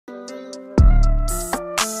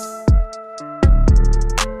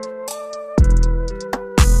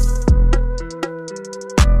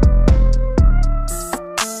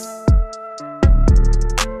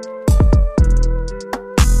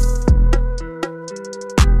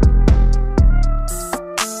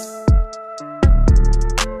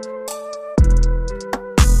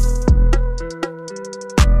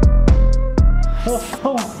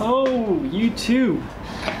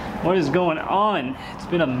What is going on? It's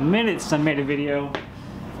been a minute since I made a video.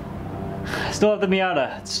 Still have the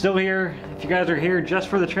Miata. It's still here. If you guys are here just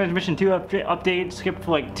for the transmission 2 update, skip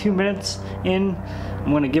for like 2 minutes in.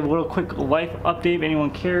 I'm going to give a little quick life update if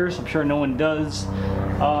anyone cares. I'm sure no one does.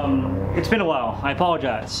 It's been a while. I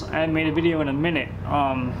apologize. I haven't made a video in a minute.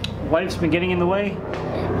 Life's been getting in the way.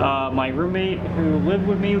 My roommate who lived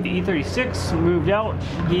with me with the E36 moved out.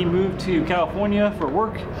 He moved to California for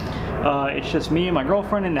work. It's just me and my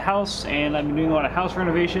girlfriend in the house, and I've been doing a lot of house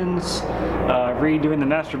renovations, redoing the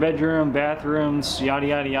master bedroom, bathrooms, yada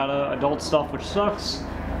yada yada, adult stuff, which sucks.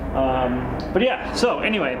 But yeah, so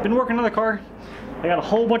anyway, been working on the car. I got a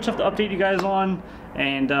whole bunch of stuff to update you guys on,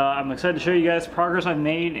 and I'm excited to show you guys progress I've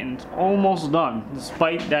made, and it's almost done,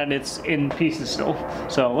 despite that it's in pieces still.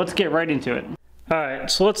 So let's get right into it.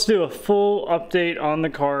 Alright, so let's do a full update on the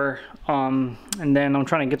car, and then I'm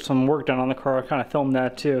trying to get some work done on the car. I kind of filmed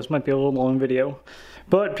that too. This might be a little long video.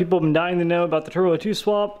 But people have been dying to know about the Turbo 2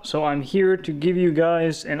 swap, so I'm here to give you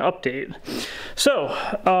guys an update. So,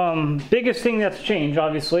 biggest thing that's changed,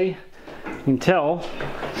 obviously, you can tell,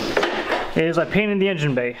 is I painted the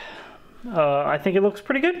engine bay. I think it looks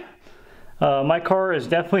pretty good. My car is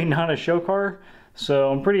definitely not a show car,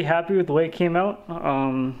 so I'm pretty happy with the way it came out.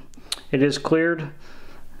 It is cleared.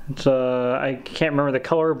 It's I can't remember the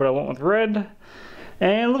color, but I went with red.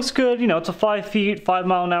 And it looks good. You know, it's a 5 feet, 5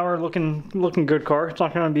 mile an hour looking good car. It's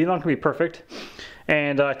not gonna be perfect.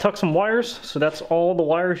 And I tucked some wires, so that's all the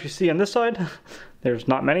wires you see on this side. There's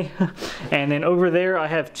not many. And then over there I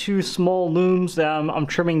have 2 small looms that I'm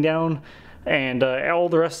trimming down, and all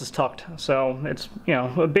the rest is tucked. So it's, you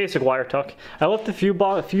know, a basic wire tuck. I left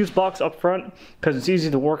the fuse box up front because it's easy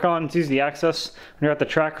to work on, it's easy to access. When you're at the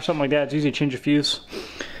track or something like that, it's easy to change a fuse.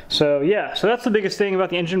 So yeah, so that's the biggest thing about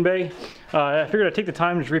the engine bay. I figured I'd take the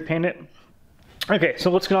time to just repaint it. Okay,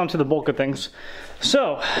 so let's get on to the bulk of things.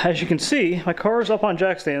 So, as you can see, my car is up on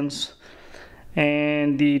jack stands,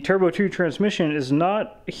 and the Turbo 2 transmission is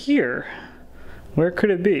not here. Where could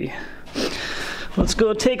it be? Let's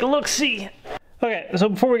go take a look-see. Okay, so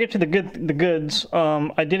before we get to the goods,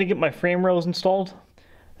 I did get my frame rails installed.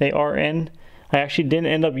 They are in. I actually didn't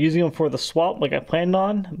end up using them for the swap like I planned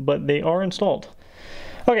on, but they are installed.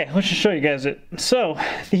 Okay, let's just show you guys it. So,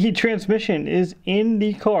 the transmission is in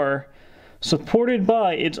the car, supported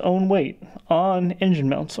by its own weight on engine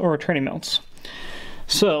mounts or training mounts.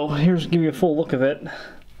 So, here's give you a full look of it.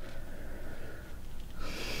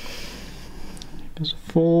 Just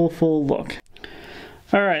a full look.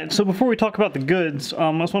 Alright, so before we talk about the goods,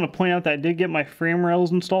 I just want to point out that I did get my frame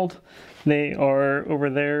rails installed. They are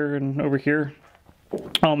over there and over here.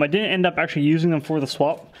 I didn't end up actually using them for the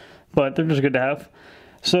swap, but they're just good to have.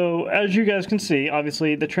 So, as you guys can see,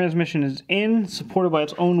 obviously the transmission is in, supported by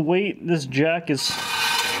its own weight. This jack is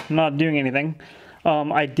not doing anything.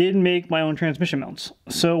 I did make my own transmission mounts.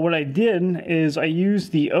 So what I did is I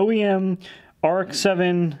used the OEM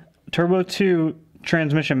Rx7 Turbo 2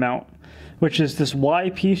 transmission mount, which is this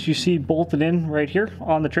Y piece you see bolted in right here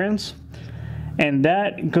on the trans. And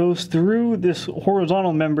that goes through this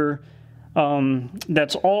horizontal member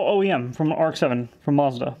that's all OEM from Rx7 from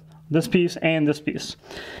Mazda. This piece and this piece.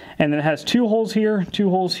 And then it has 2 holes here, 2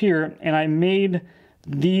 holes here, and I made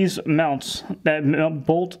these mounts that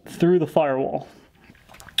bolt through the firewall.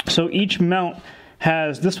 So each mount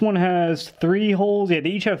has, this one has 3 holes, yeah,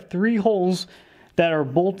 they each have 3 holes that are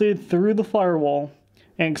bolted through the firewall.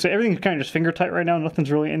 And so everything's kind of just finger tight right now, nothing's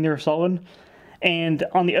really in there solid. And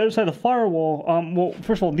on the other side of the firewall, well,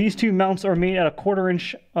 first of all, these 2 mounts are made out of 1/4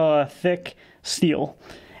 inch thick steel.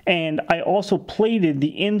 And I also plated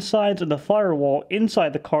the insides of the firewall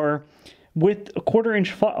inside the car with a 1/4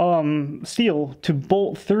 inch steel to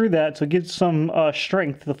bolt through that, so it gives some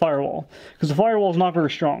strength to the firewall, because the firewall is not very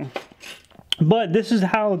strong. But this is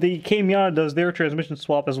how the Miata does their transmission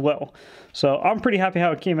swap as well. So I'm pretty happy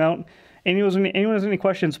how it came out. Anyone has any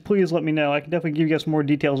questions, please let me know. I can definitely give you guys some more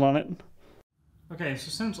details on it. Okay, so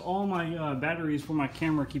since all my batteries for my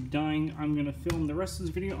camera keep dying, I'm going to film the rest of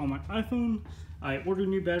this video on my iPhone. I ordered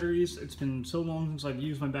new batteries. It's been so long since I've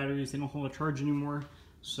used my batteries, they don't hold a charge anymore.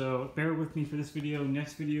 So bear with me for this video.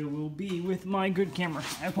 Next video will be with my good camera.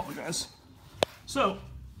 I apologize. So,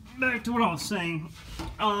 back to what I was saying.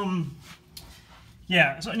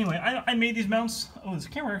 Yeah, so anyway, I made these mounts. Oh, this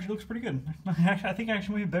camera actually looks pretty good. I think I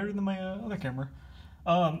actually made it better than my other camera.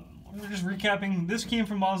 We're just recapping. This came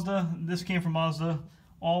from Mazda. This came from Mazda.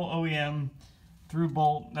 All OEM. Through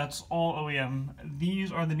bolt, that's all OEM.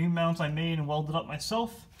 These are the new mounts I made and welded up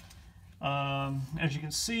myself. As you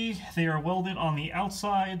can see, they are welded on the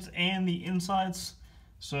outsides and the insides,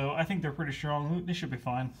 so I think they're pretty strong. They should be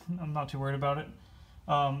fine. I'm not too worried about it.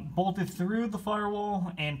 bolted through the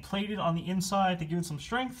firewall and plated on the inside to give it some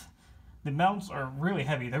strength. The mounts are really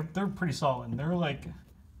heavy. They're pretty solid. They're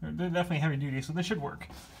definitely heavy duty, so they should work.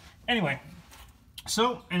 Anyway,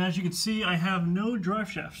 so, and as you can see, I have no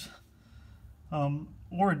drive shaft.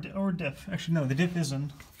 Or diff. Actually, no, the diff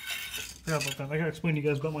isn't. Forgot about that. I gotta explain to you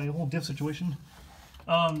guys about my whole diff situation.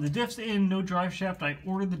 The diff's in, no drive shaft. I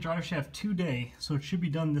ordered the drive shaft today, so it should be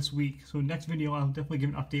done this week. So next video, I'll definitely give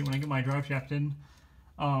an update when I get my drive shaft in.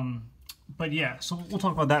 But yeah, so we'll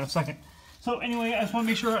talk about that in a second. So anyway, I just want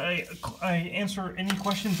to make sure I answer any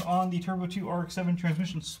questions on the Turbo 2 Rx7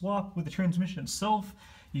 transmission swap with the transmission itself.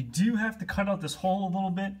 You do have to cut out this hole a little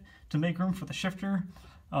bit to make room for the shifter.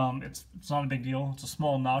 It's not a big deal. It's a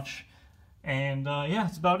small notch. And yeah,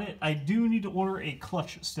 that's about it. I do need to order a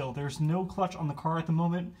clutch still. There's no clutch on the car at the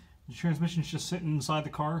moment. The transmission's just sitting inside the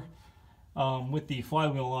car with the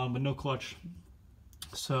flywheel on, but no clutch.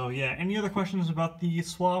 So yeah, any other questions about the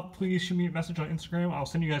swap, please shoot me a message on Instagram. I'll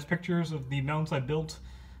send you guys pictures of the mounts I built.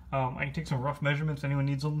 I can take some rough measurements if anyone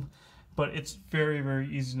needs them, but it's very, very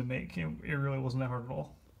easy to make. It really wasn't that hard at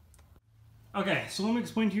all. Okay, so let me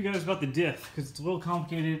explain to you guys about the diff, because it's a little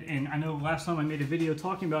complicated, and I know last time I made a video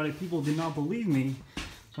talking about it, people did not believe me,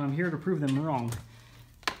 so I'm here to prove them wrong.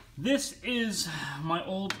 This is my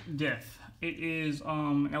old diff. It is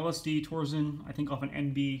an LSD Torsen, I think off an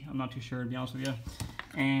NB, I'm not too sure to be honest with you,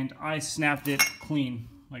 and I snapped it clean,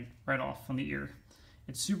 like right off on the ear.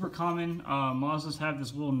 It's super common. Mazdas have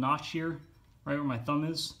this little notch here, right where my thumb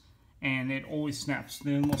is, and it always snaps.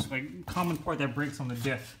 The most like common part that breaks on the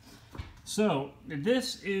diff. So,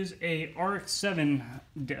 this is a Rx7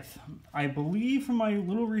 diff. I believe from my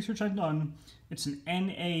little research I've done, it's an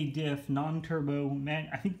NA diff, non-turbo,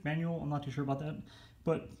 I think manual, I'm not too sure about that,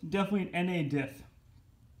 but definitely an NA diff.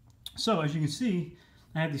 So, as you can see,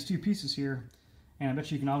 I have these two pieces here, and I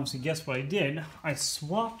bet you can obviously guess what I did. I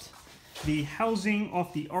swapped the housing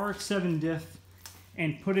off the Rx7 diff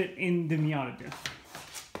and put it in the Miata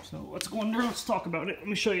diff. So, let's go under, let's talk about it. Let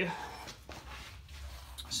me show you.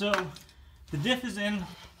 So, the diff is in,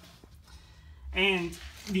 and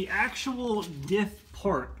the actual diff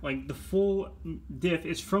part, like the full diff,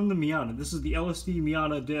 is from the Miata. This is the LSD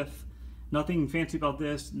Miata diff. Nothing fancy about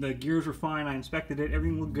this. The gears were fine. I inspected it.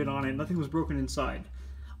 Everything looked good on it. Nothing was broken inside.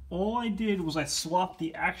 All I did was I swapped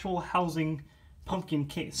the actual housing pumpkin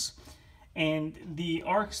case. And the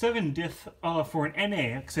Rx7 diff for an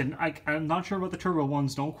NA, like I said, I'm not sure about the turbo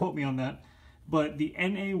ones. Don't quote me on that. But the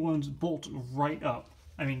NA ones bolt right up.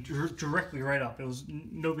 I mean, directly right up. It was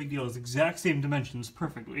no big deal. It was exact same dimensions,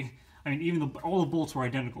 perfectly. I mean, even all the bolts were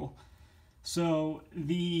identical. So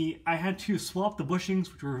I had to swap the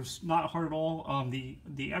bushings, which were not hard at all. The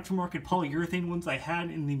aftermarket polyurethane ones I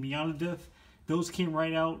had in the Miata diff, those came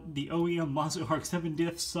right out. The OEM Mazda Rx7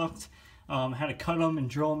 diff sucked. Had to cut them and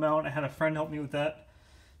drill them out. I had a friend help me with that.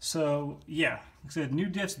 So yeah, like I said, new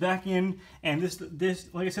diff's back in, and this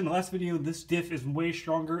like I said in the last video, this diff is way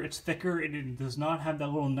stronger, it's thicker, and it does not have that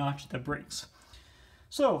little notch that breaks.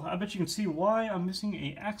 So I bet you can see why I'm missing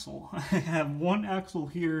an axle. I have one axle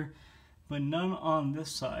here, but none on this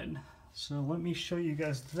side. So let me show you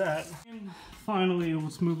guys that. And finally,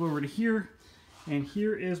 let's move over to here, and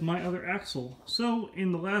here is my other axle. So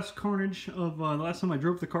in the last carnage of the last time I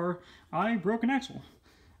drove the car, I broke an axle.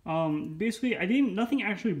 Basically, nothing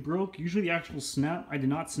actually broke. Usually the actual snap, I did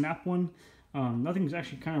not snap one. Nothing's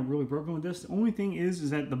actually kind of really broken with this. The only thing is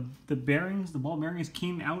that the bearings, the ball bearings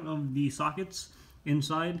came out of the sockets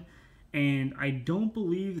inside, and I don't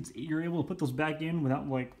believe you're able to put those back in without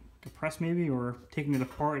like a press maybe, or taking it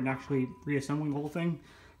apart and actually reassembling the whole thing.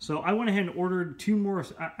 So I went ahead and ordered 2 more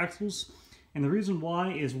axles, and the reason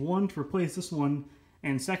why is, one, to replace this one,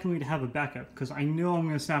 and secondly, to have a backup, because I know I'm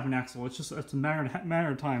going to snap an axle. It's a matter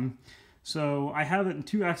of time. So I have it in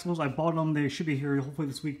 2 axles. I bought them. They should be here hopefully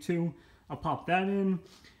this week too. I'll pop that in.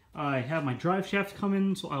 I have my drive shaft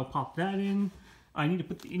coming, so I'll pop that in. I need to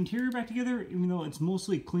put the interior back together, even though it's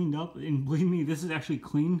mostly cleaned up. And believe me, this is actually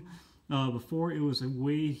clean. Before, it was a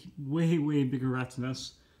way bigger rat's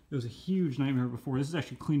mess. It was a huge nightmare before. This is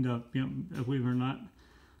actually cleaned up, believe it or not.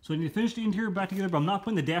 So I need to finish the interior back together, but I'm not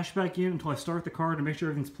putting the dash back in until I start the car to make sure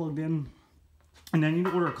everything's plugged in. And then I need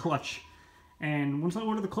to order a clutch. And once I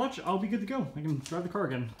order the clutch, I'll be good to go. I can drive the car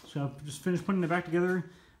again. So I've just finished putting it back together.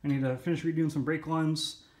 I need to finish redoing some brake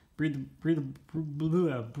lines, bleed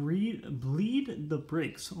the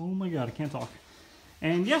brakes. Oh my god, I can't talk.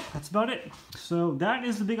 And yeah, that's about it. So that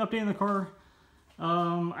is the big update in the car.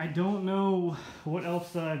 I don't know what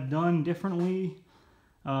else that I've done differently.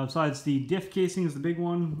 Besides the diff casing is the big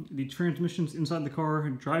one, the transmission's inside the car,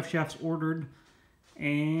 drive shafts ordered,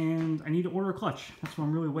 and I need to order a clutch. That's what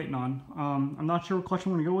I'm really waiting on. I'm not sure what clutch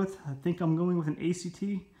I'm going to go with. I think I'm going with an ACT,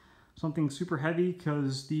 something super heavy,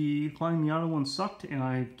 because the Flying Miata one sucked and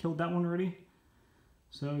I killed that one already.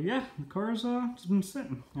 So yeah, the car's just been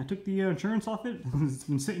sitting. I took the insurance off it. It's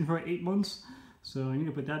been sitting for like 8 months, so I need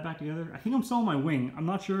to put that back together. I think I'm selling my wing. I'm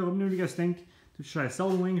not sure. Let me know what you guys think. Should I sell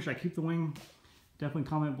the wing? Should I keep the wing? Definitely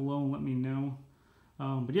comment below and let me know.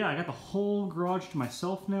 But yeah, I got the whole garage to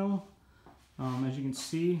myself now. As you can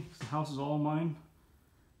see, the house is all mine.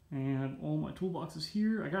 And I have all my toolboxes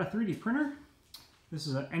here. I got a 3D printer. This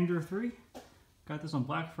is an Ender 3. Got this on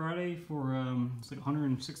Black Friday for it's like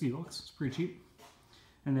 160 bucks. It's pretty cheap.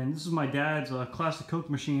 And then this is my dad's classic Coke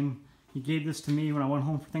machine. He gave this to me when I went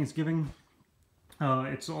home for Thanksgiving.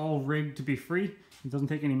 It's all rigged to be free. It doesn't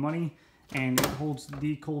take any money, and it holds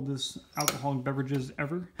the coldest alcoholic beverages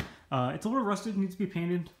ever. It's a little rusted, needs to be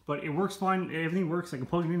painted, but it works fine. Everything works. I can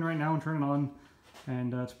plug it in right now and turn it on,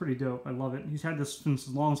 and it's pretty dope. I love it. He's had this since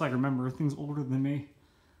as long as I can remember. Thing's older than me,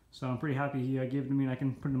 so I'm pretty happy he gave it to me and I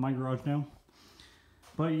can put it in my garage now.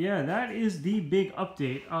 But yeah, that is the big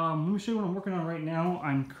update. Let me show you what I'm working on right now.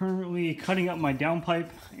 I'm currently cutting up my downpipe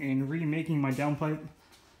and remaking my downpipe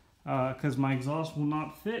because my exhaust will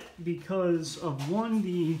not fit because of one,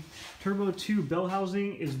 the Turbo 2 bell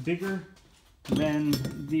housing is bigger than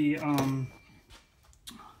the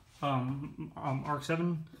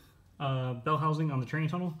Rx7 bell housing on the training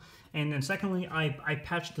tunnel. And then secondly, I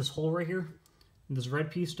patched this hole right here, this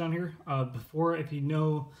red piece down here. Before, if you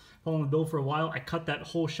know, following the build for a while, I cut that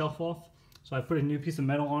whole shelf off. So I put a new piece of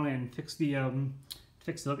metal on it and fixed it up.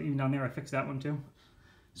 Even down there, I fixed that one too.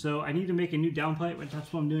 So I need to make a new downpipe, which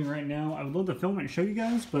that's what I'm doing right now. I would love to film it and show you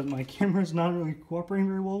guys, but my camera's not really cooperating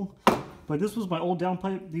very well. But this was my old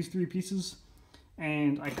downpipe, these 3 pieces.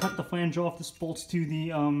 And I cut the flange off. This bolts to the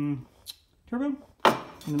turbo.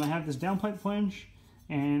 And then I have this downpipe flange.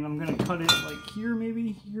 And I'm going to cut it like here,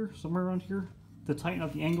 maybe here, somewhere around here, to tighten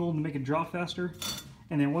up the angle to make it drop faster.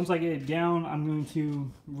 And then once I get it down, I'm going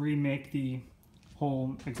to remake the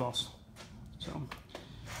whole exhaust. So,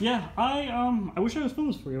 yeah, I wish I was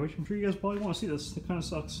filming this for you. I'm sure you guys probably want to see this. It kind of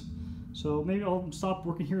sucks. So maybe I'll stop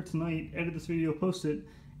working here tonight, edit this video, post it,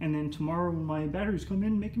 and then tomorrow when my batteries come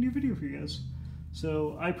in, make a new video for you guys.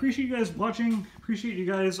 So I appreciate you guys watching. Appreciate you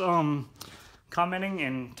guys commenting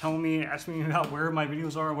and telling me, asking me about where my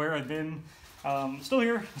videos are, where I've been. Still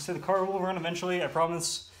here. So the car will run eventually, I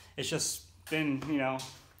promise. It's just been, you know,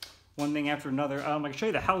 one thing after another. I can show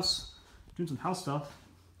you the house, doing some house stuff.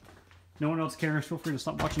 No one else cares, feel free to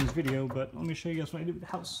stop watching this video, but let me show you guys what I did with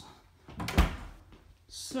the house.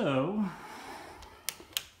 So,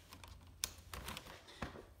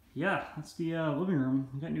 yeah, that's the living room.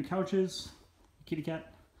 We got new couches, kitty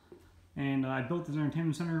cat, and I built this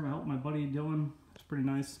entertainment center. I helped my buddy Dylan. It's pretty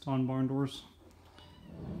nice. It's on barn doors.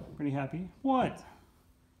 Pretty happy. What?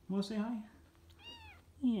 You want to say hi?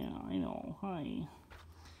 Yeah, I know. Hi. And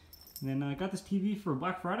then I got this TV for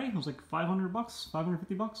Black Friday. It was like 500 bucks,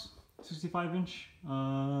 550 bucks. 65-inch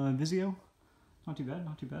Vizio. Not too bad,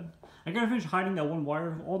 not too bad. I gotta finish hiding that one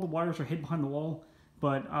wire. All the wires are hid behind the wall,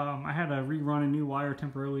 but I had to rerun a new wire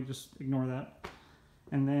temporarily. Just ignore that.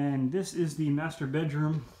 And then this is the master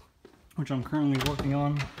bedroom, which I'm currently working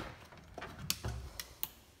on.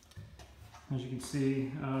 As you can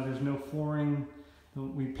see, there's no flooring.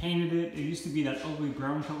 We painted it. It used to be that ugly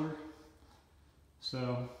brown color.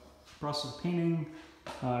 So, process of painting.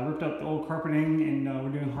 I ripped up the old carpeting, and we're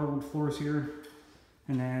doing hardwood floors here.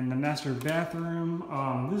 And then the master bathroom.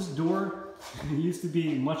 This door, it used to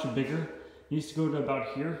be much bigger. It used to go to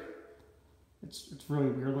about here. It's really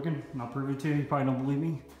weird looking. I'll prove it to you. You probably don't believe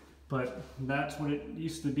me, but that's what it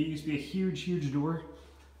used to be. It used to be a huge, huge door.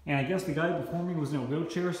 And I guess the guy before me was in a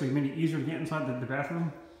wheelchair, so he made it easier to get inside the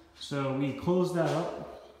bathroom. So we closed that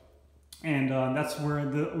up, and that's where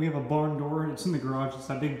we have a barn door. It's in the garage. It's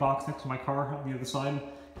that big box next to my car on the other side.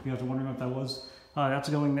 If you guys are wondering what that was, that's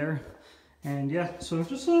going there. And yeah, so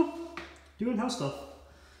just doing house stuff.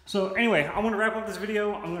 So anyway, I'm gonna wrap up this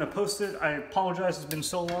video. I'm gonna post it. I apologize, it's been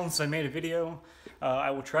so long since I made a video.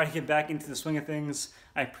 I will try to get back into the swing of things.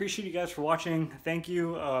 I appreciate you guys for watching. Thank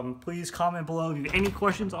you. Please comment below if you have any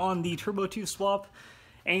questions on the Turbo 2 swap.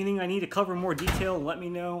 Anything I need to cover in more detail, let me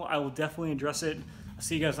know. I will definitely address it. I'll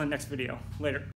see you guys on the next video. Later.